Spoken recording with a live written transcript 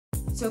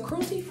So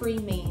cruelty-free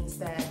means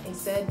that a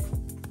said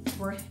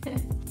brand Hey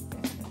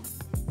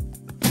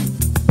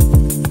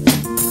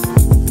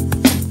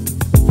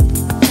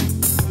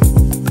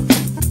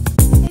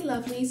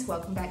lovelies,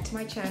 welcome back to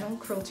my channel,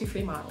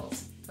 Cruelty-Free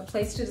Models, a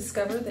place to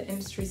discover the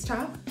industry's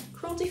top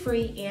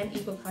cruelty-free and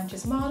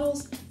eco-conscious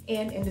models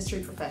and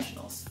industry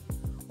professionals.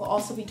 We'll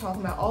also be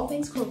talking about all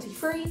things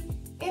cruelty-free,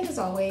 and as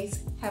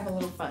always, have a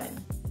little fun.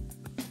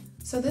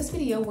 So this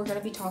video, we're going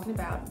to be talking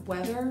about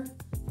whether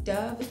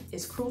Dove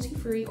is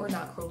cruelty-free or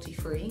not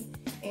cruelty-free.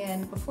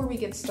 And before we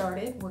get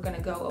started, we're going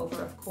to go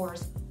over, of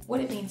course, what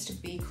it means to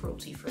be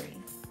cruelty-free.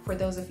 For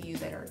those of you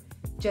that are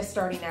just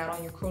starting out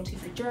on your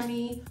cruelty-free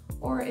journey,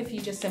 or if you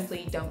just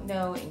simply don't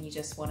know and you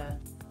just want to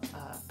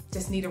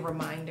just need a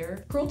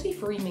reminder.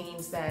 Cruelty-free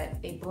means that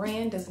a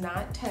brand does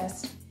not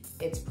test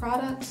its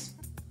products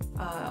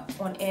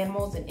on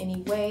animals in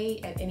any way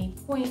at any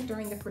point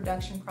during the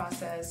production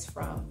process,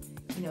 from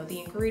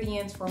the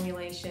ingredients,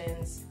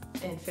 formulations,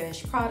 and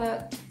finished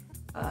product.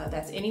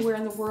 That's anywhere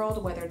in the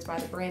world, whether it's by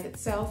the brand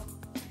itself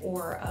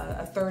or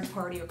a third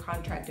party or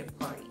contracted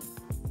party.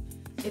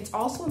 It's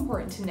also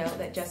important to note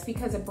that just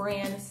because a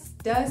brand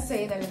does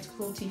say that it's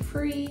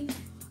cruelty-free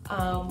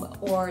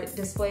or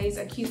displays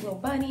a cute little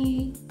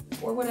bunny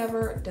or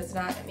whatever, does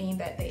not mean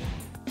that they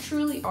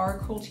truly are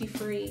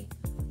cruelty-free.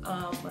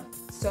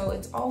 So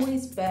it's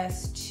always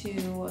best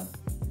to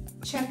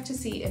check to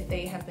see if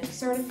they have been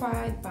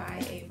certified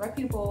by a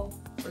reputable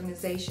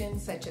organization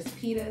such as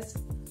PETA's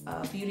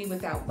Beauty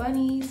Without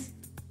Bunnies,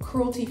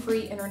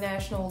 Cruelty-Free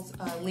International's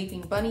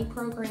Leaping Bunny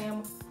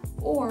Program,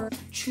 or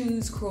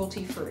Choose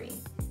Cruelty-Free.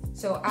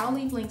 So I'll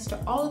leave links to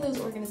all of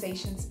those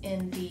organizations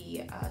in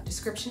the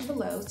description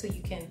below, so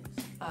you can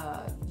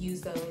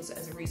use those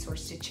as a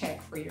resource to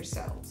check for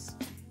yourselves.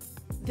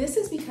 This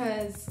is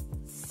because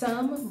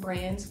some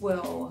brands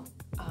will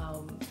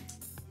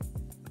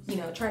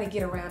try to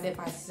get around it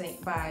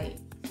by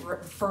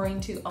referring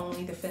to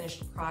only the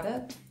finished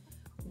product,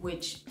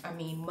 which, I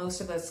mean,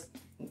 most of us,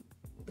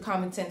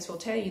 common sense will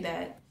tell you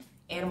that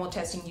animal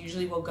testing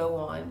usually will go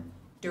on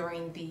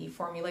during the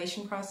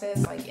formulation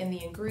process, like in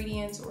the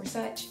ingredients or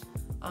such.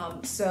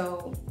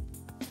 So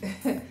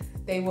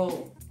they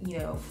will,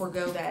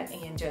 forego that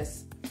and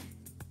just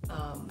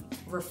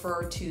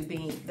refer to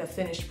the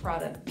finished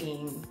product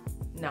being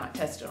not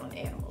tested on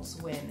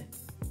animals, when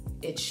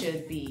it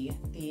should be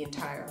the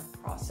entire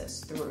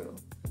process through.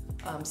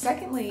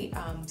 Secondly,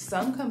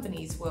 some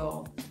companies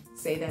will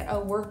say that,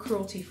 oh, we're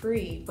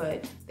cruelty-free,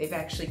 but they've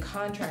actually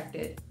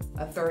contracted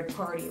a third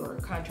party or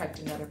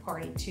contracted another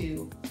party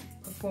to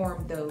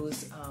perform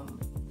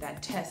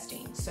that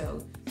testing.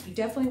 So you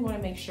definitely want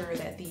to make sure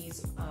that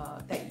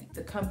that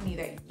the company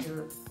that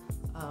you're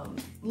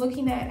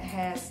looking at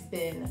has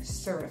been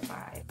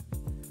certified.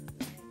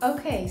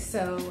 Okay,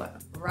 so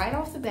right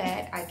off the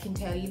bat, I can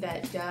tell you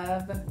that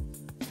Dove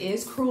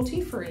is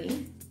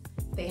cruelty-free.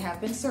 They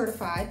have been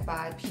certified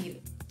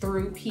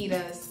through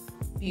PETA's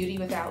Beauty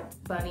Without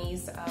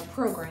Bunnies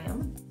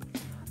program.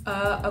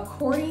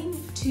 According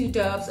to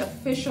Dove's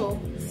official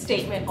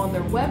statement on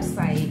their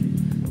website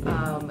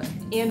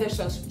and their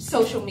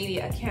social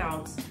media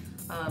accounts,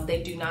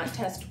 they do not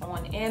test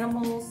on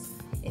animals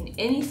in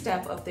any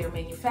step of their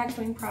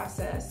manufacturing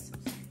process.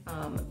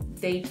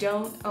 They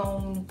don't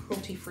own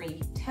cruelty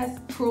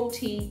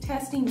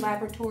testing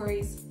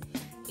laboratories,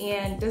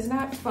 and does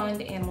not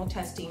fund animal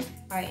testing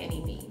by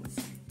any means.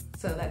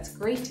 So that's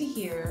great to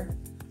hear.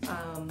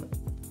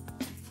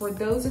 For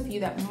those of you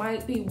that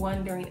might be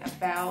wondering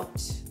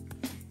about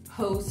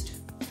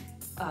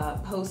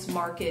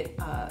post-market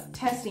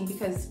testing,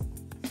 because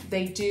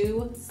they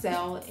do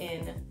sell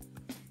in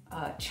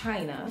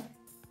China,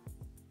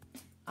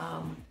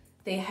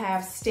 they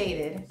have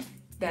stated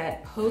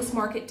that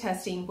post-market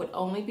testing would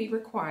only be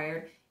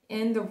required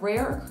in the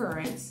rare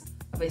occurrence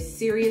of a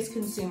serious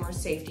consumer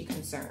safety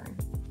concern.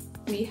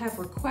 We have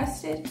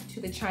requested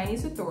to the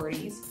Chinese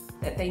authorities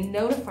that they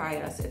notify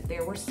us if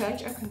there were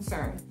such a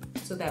concern,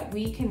 so that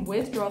we can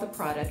withdraw the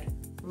product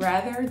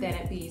rather than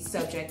it be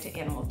subject to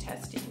animal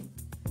testing.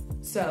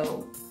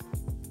 So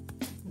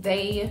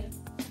they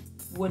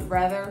would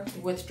rather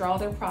withdraw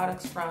their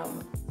products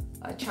from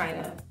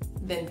China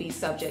than be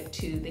subject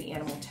to the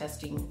animal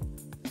testing,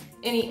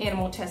 any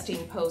animal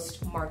testing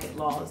post-market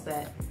laws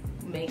that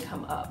may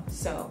come up.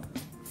 So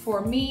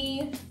for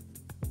me,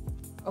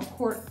 of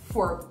course,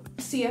 for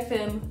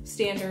CFM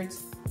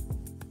standards,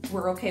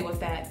 we're okay with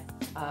that.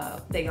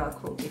 They are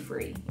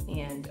cruelty-free,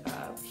 and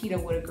PETA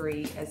would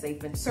agree, as they've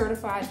been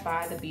certified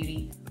by the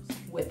Beauty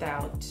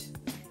Without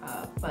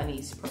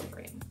Bunnies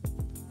program.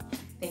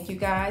 Thank you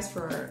guys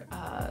for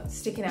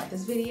sticking out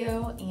this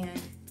video,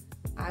 and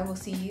I will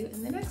see you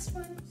in the next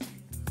one.